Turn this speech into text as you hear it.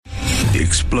The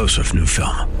explosive new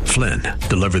film, Flynn,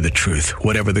 deliver the truth,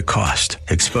 whatever the cost,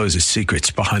 exposes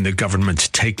secrets behind the government's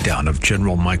takedown of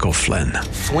General Michael Flynn.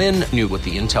 Flynn knew what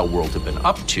the intel world had been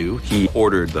up to. He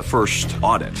ordered the first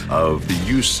audit of the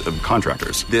use of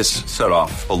contractors. This set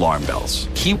off alarm bells.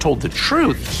 He told the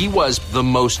truth. He was the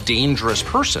most dangerous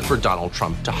person for Donald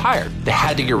Trump to hire. They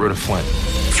had to get rid of Flynn.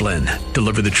 Flynn,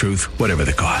 deliver the truth, whatever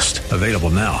the cost. Available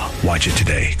now. Watch it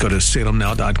today. Go to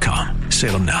salemnow.com.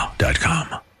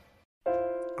 salemnow.com.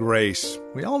 Grace.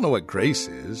 We all know what grace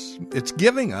is. It's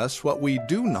giving us what we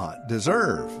do not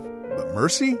deserve. But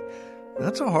mercy?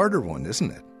 That's a harder one, isn't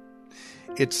it?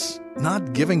 It's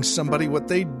not giving somebody what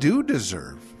they do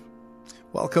deserve.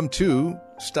 Welcome to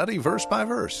Study Verse by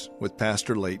Verse with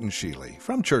Pastor Leighton Sheely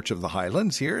from Church of the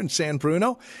Highlands here in San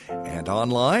Bruno and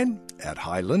online at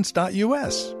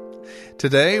highlands.us.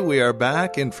 Today we are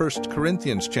back in 1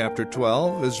 Corinthians chapter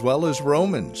 12 as well as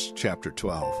Romans chapter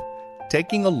 12,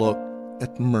 taking a look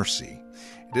at mercy.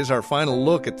 It is our final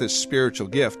look at this spiritual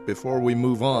gift before we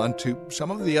move on to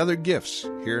some of the other gifts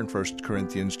here in 1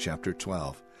 Corinthians chapter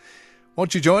 12.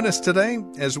 Won't you join us today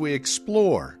as we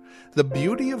explore the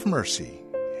beauty of mercy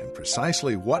and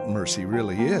precisely what mercy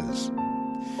really is?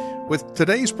 With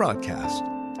today's broadcast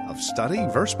of Study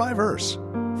Verse by Verse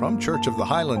from Church of the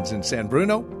Highlands in San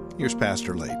Bruno, here's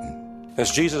Pastor Leighton. As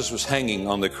Jesus was hanging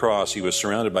on the cross, he was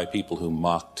surrounded by people who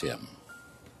mocked him.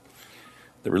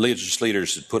 The religious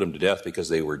leaders had put him to death because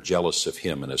they were jealous of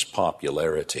him and his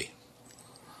popularity.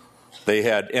 They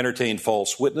had entertained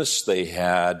false witness. They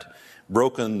had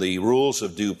broken the rules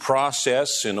of due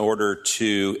process in order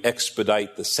to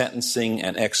expedite the sentencing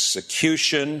and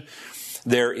execution.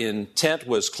 Their intent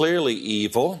was clearly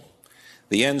evil.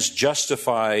 The ends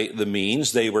justify the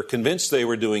means. They were convinced they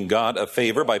were doing God a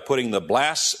favor by putting the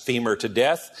blasphemer to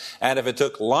death. And if it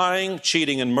took lying,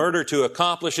 cheating, and murder to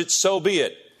accomplish it, so be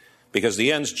it, because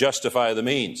the ends justify the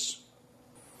means.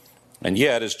 And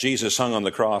yet, as Jesus hung on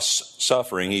the cross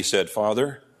suffering, he said,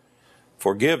 "Father,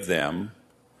 forgive them,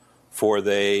 for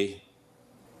they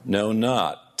know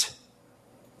not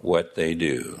what they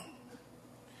do."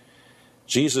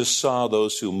 Jesus saw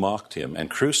those who mocked him and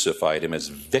crucified him as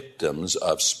victims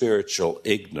of spiritual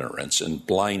ignorance and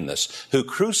blindness, who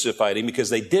crucified him because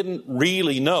they didn't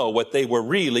really know what they were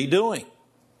really doing.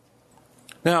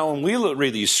 Now, when we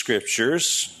read these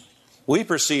scriptures, we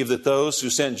perceive that those who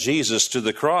sent Jesus to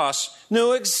the cross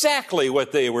knew exactly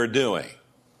what they were doing.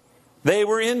 They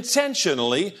were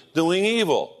intentionally doing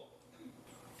evil.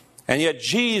 And yet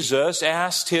Jesus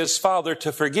asked his Father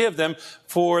to forgive them,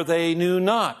 for they knew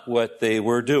not what they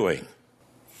were doing.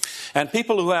 And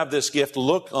people who have this gift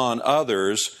look on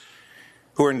others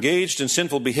who are engaged in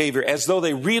sinful behavior as though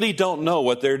they really don't know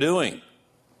what they're doing,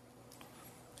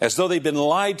 as though they've been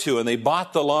lied to and they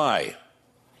bought the lie,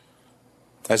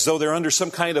 as though they're under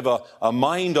some kind of a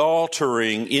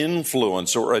mind-altering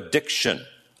influence or addiction.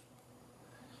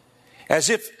 As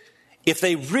if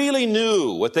they really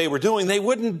knew what they were doing, they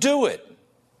wouldn't do it.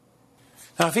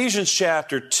 Now, Ephesians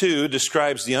chapter 2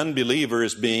 describes the unbeliever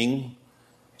as being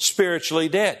spiritually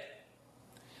dead.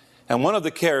 And one of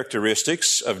the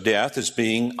characteristics of death is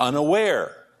being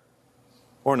unaware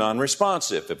or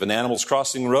non-responsive. If an animal's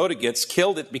crossing the road, it gets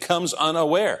killed, it becomes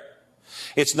unaware.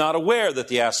 It's not aware that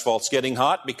the asphalt's getting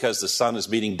hot because the sun is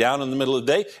beating down in the middle of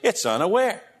the day. It's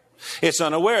unaware. It's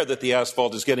unaware that the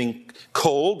asphalt is getting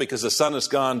cold because the sun has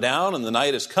gone down and the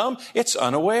night has come. It's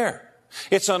unaware.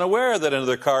 It's unaware that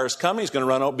another car is coming. He's going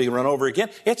to be run over again.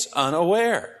 It's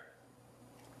unaware.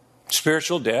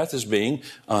 Spiritual death is being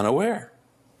unaware.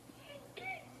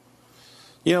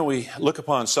 You know, we look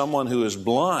upon someone who is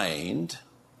blind.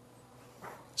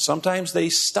 Sometimes they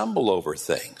stumble over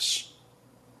things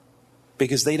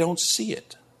because they don't see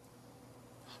it,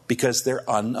 because they're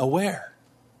unaware.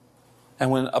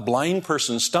 And when a blind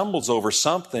person stumbles over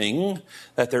something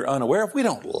that they're unaware of, we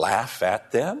don't laugh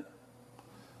at them.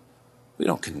 We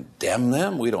don't condemn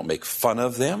them. We don't make fun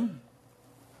of them,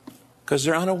 because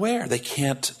they're unaware. They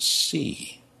can't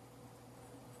see.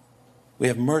 We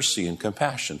have mercy and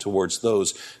compassion towards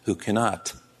those who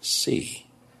cannot see,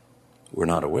 who are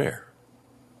not aware.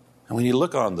 And when you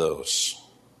look on those,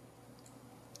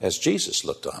 as Jesus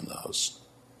looked on those,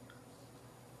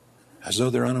 as though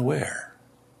they're unaware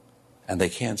and they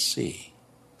can't see,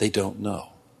 they don't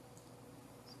know.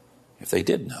 If they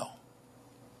did know,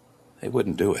 they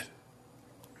wouldn't do it.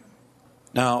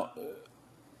 Now,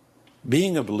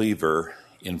 being a believer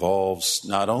involves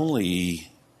not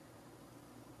only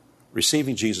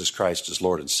receiving Jesus Christ as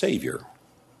Lord and Savior,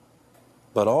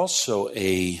 but also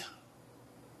a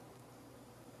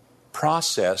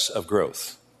process of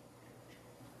growth.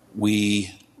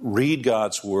 We read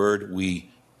God's Word, we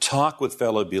talk with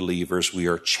fellow believers, we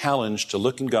are challenged to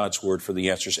look in God's Word for the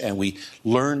answers, and we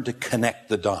learn to connect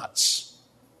the dots.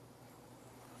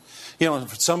 You know,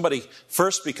 if somebody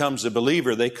first becomes a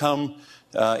believer, they come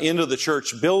into the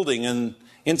church building, and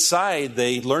inside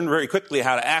they learn very quickly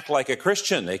how to act like a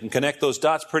Christian. They can connect those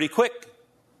dots pretty quick.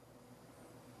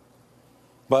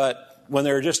 But when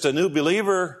they're just a new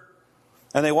believer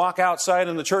and they walk outside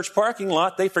in the church parking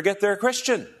lot, they forget they're a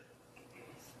Christian,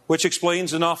 which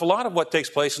explains an awful lot of what takes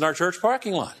place in our church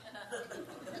parking lot.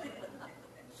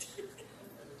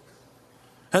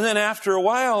 And then after a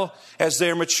while, as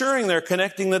they're maturing, they're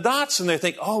connecting the dots and they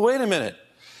think, oh, wait a minute.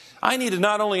 I need to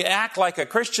not only act like a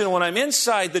Christian when I'm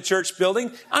inside the church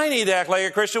building, I need to act like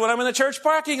a Christian when I'm in the church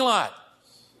parking lot.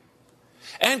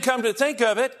 And come to think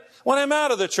of it, when I'm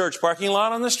out of the church parking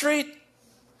lot on the street.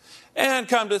 And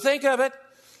come to think of it,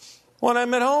 when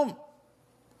I'm at home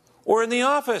or in the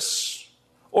office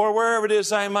or wherever it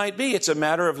is I might be. It's a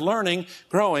matter of learning,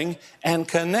 growing, and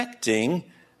connecting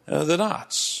the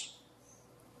dots.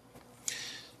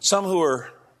 Some who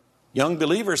are young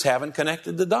believers haven't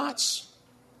connected the dots.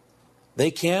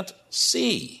 They can't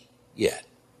see yet.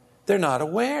 They're not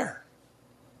aware.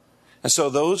 And so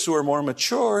those who are more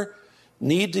mature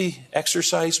need to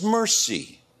exercise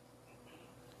mercy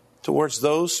towards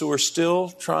those who are still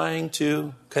trying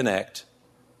to connect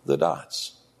the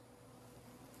dots.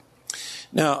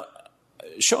 Now,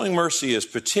 showing mercy is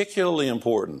particularly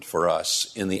important for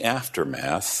us in the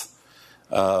aftermath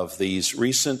of these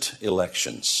recent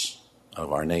elections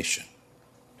of our nation.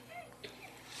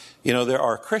 You know, there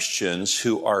are Christians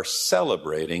who are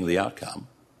celebrating the outcome,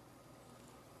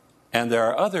 and there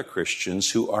are other Christians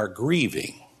who are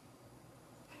grieving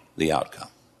the outcome.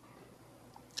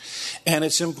 And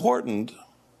it's important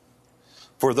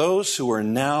for those who are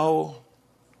now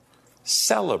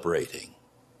celebrating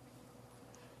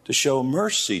to show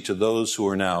mercy to those who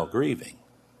are now grieving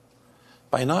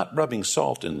by not rubbing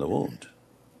salt in the wound,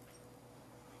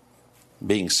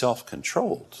 being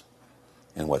self-controlled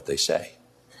in what they say.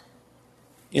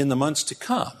 In the months to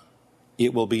come,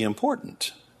 it will be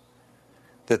important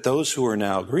that those who are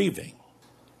now grieving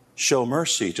show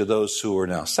mercy to those who are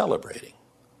now celebrating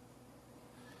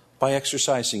by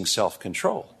exercising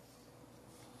self-control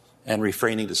and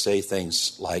refraining to say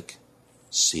things like,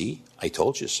 "See, I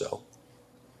told you so."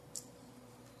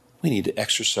 We need to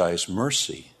exercise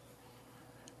mercy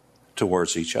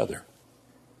towards each other.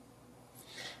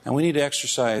 And we need to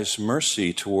exercise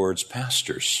mercy towards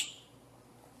pastors.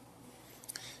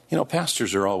 You know,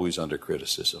 pastors are always under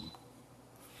criticism.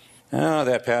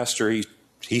 That pastor,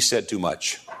 he said too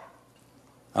much.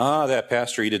 That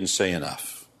pastor, he didn't say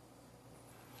enough.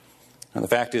 And the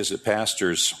fact is that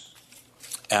pastors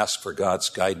ask for God's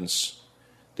guidance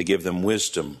to give them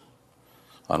wisdom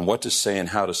on what to say and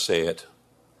how to say it,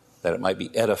 that it might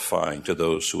be edifying to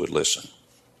those who would listen.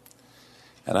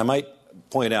 And I might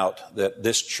point out that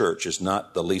this church is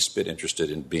not the least bit interested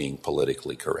in being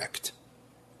politically correct.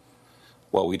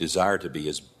 What we desire to be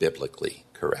is biblically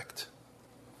correct.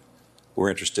 We're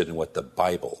interested in what the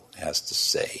Bible has to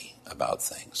say about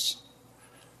things,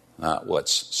 not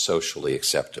what's socially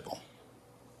acceptable.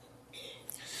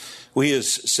 We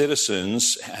as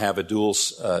citizens have a dual,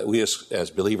 as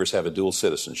believers have a dual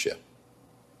citizenship.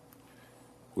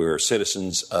 We're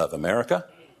citizens of America,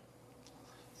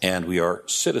 and we are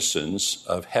citizens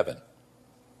of heaven.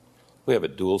 We have a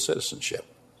dual citizenship.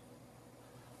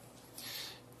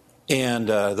 And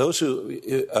those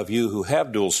of you who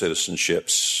have dual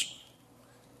citizenships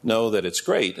know that it's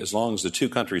great as long as the two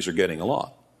countries are getting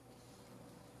along.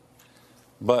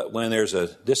 But when there's a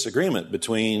disagreement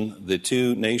between the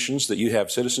two nations that you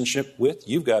have citizenship with,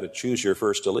 you've got to choose your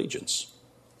first allegiance.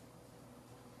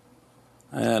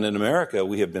 And in America,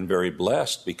 we have been very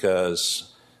blessed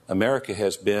because America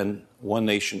has been one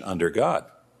nation under God.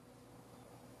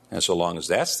 And so long as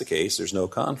that's the case, there's no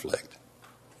conflict.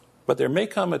 But there may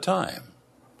come a time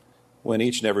when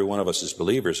each and every one of us as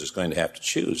believers is going to have to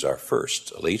choose our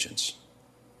first allegiance.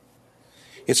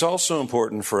 It's also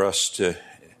important for us to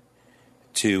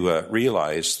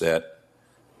realize that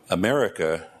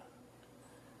America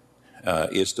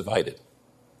is divided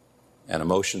and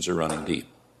emotions are running deep.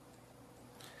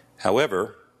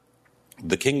 However,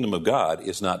 the kingdom of God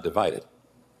is not divided.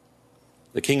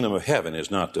 The kingdom of heaven is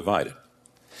not divided.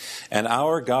 And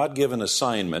our God-given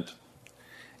assignment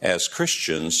as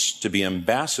Christians to be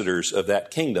ambassadors of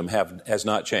that kingdom has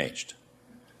not changed.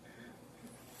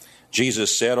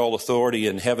 Jesus said, "All authority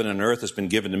in heaven and earth has been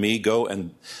given to me. Go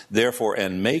and therefore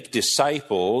and make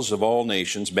disciples of all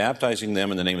nations, baptizing them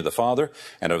in the name of the Father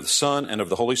and of the Son and of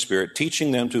the Holy Spirit,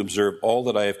 teaching them to observe all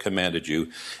that I have commanded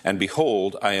you. And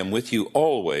behold, I am with you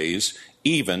always,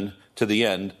 even to the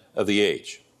end of the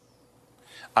age.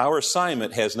 Our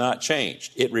assignment has not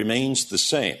changed. It remains the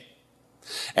same.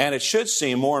 And it should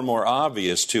seem more and more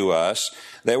obvious to us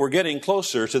that we're getting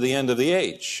closer to the end of the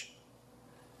age.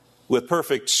 With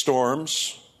perfect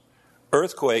storms,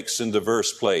 earthquakes in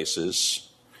diverse places,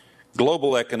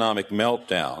 global economic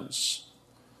meltdowns,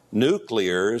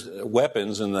 nuclear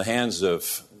weapons in the hands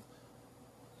of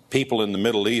people in the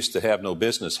Middle East that have no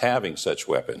business having such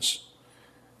weapons.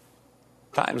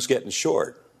 Time's getting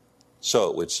short, so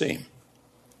it would seem.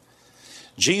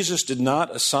 Jesus did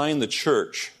not assign the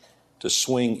church to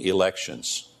swing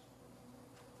elections.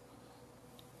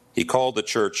 He called the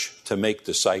church to make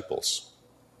disciples.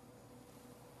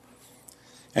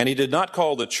 And he did not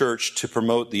call the church to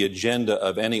promote the agenda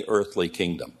of any earthly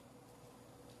kingdom.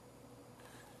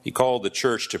 He called the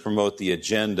church to promote the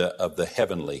agenda of the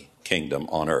heavenly kingdom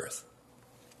on earth.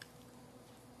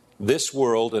 This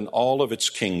world and all of its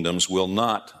kingdoms will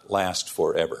not last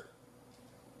forever.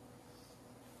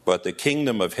 But the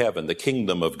kingdom of heaven, the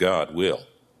kingdom of God, will.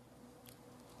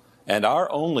 And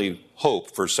our only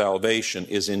hope for salvation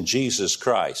is in Jesus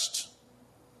Christ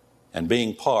and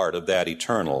being part of that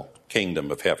eternal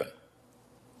kingdom of heaven.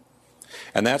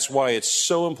 And that's why it's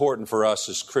so important for us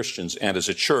as Christians and as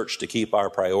a church to keep our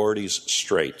priorities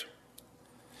straight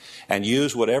and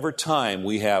use whatever time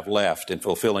we have left in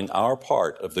fulfilling our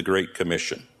part of the Great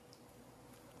Commission.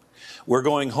 We're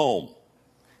going home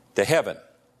to heaven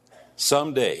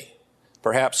someday,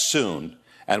 perhaps soon,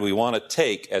 and we want to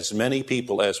take as many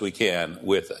people as we can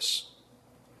with us.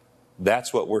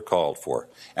 That's what we're called for.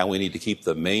 And we need to keep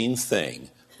the main thing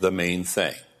the main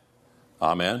thing.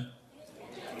 Amen?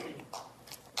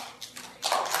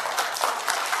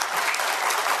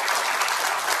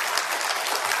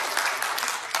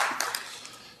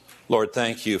 Lord,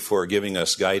 thank you for giving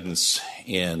us guidance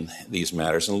in these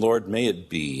matters. And Lord, may it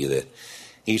be that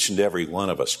each and every one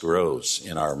of us grows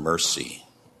in our mercy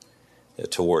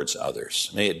towards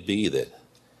others. May it be that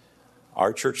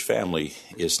our church family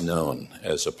is known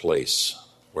as a place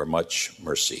where much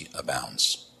mercy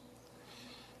abounds.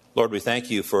 Lord, we thank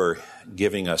you for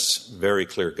giving us very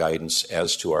clear guidance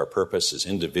as to our purpose as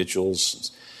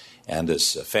individuals and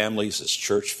as families, as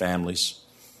church families.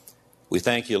 We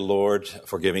thank you, Lord,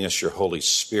 for giving us your Holy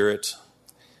Spirit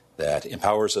that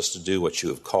empowers us to do what you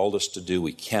have called us to do.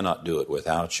 We cannot do it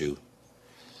without you.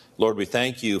 Lord, we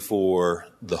thank you for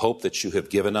the hope that you have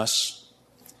given us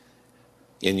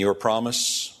in your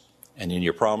promise and in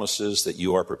your promises that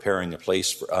you are preparing a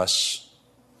place for us.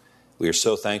 We are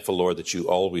so thankful, Lord, that you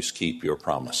always keep your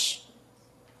promise.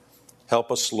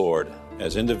 Help us, Lord,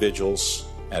 as individuals,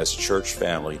 as a church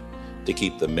family, to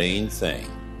keep the main thing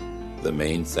the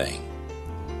main thing.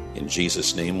 In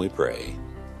Jesus' name we pray.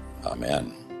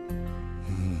 Amen.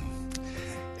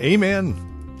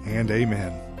 Amen and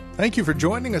amen. Thank you for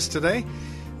joining us today.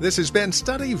 This has been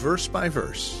Study Verse by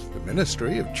Verse, the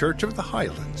ministry of Church of the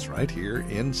Highlands, right here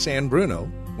in San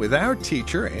Bruno, with our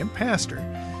teacher and pastor,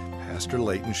 Pastor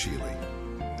Leighton Sheely.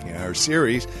 Our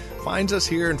series finds us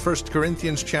here in 1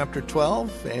 Corinthians chapter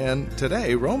 12, and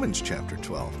today Romans chapter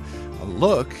 12, a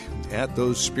look at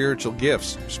those spiritual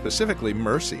gifts, specifically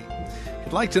mercy. If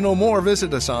you'd like to know more,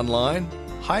 visit us online,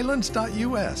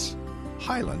 highlands.us,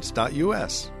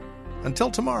 highlands.us.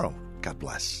 Until tomorrow, God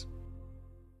bless.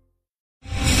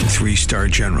 3-star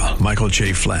General Michael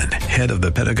J. Flynn, head of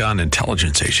the Pentagon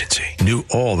Intelligence Agency, knew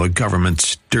all the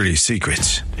government's dirty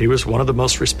secrets. He was one of the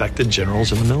most respected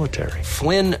generals in the military.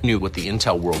 Flynn knew what the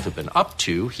intel world had been up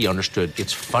to. He understood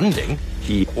its funding.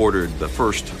 He ordered the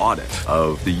first audit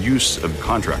of the use of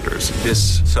contractors.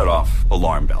 This set off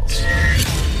alarm bells.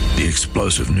 The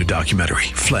explosive new documentary,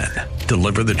 Flynn,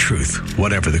 Deliver the Truth,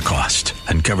 Whatever the Cost,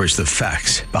 uncovers the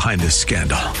facts behind this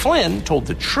scandal. Flynn told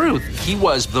the truth. He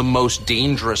was the most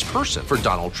dangerous person for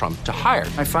Donald Trump to hire.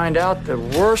 I find out the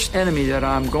worst enemy that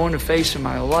I'm going to face in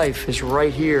my life is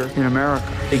right here in America.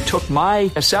 They took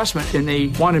my assessment and they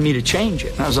wanted me to change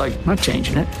it. And I was like, I'm not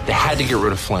changing it. They had to get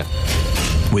rid of Flynn.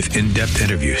 With in-depth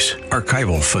interviews,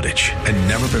 archival footage, and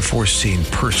never-before-seen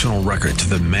personal records of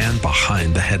the man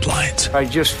behind the headlines. I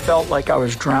just felt like I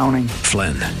was drowning.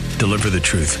 Flynn, Deliver the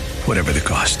Truth, Whatever the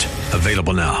Cost.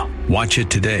 Available now. Watch it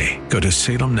today. Go to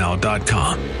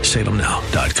salemnow.com.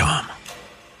 salemnow.com.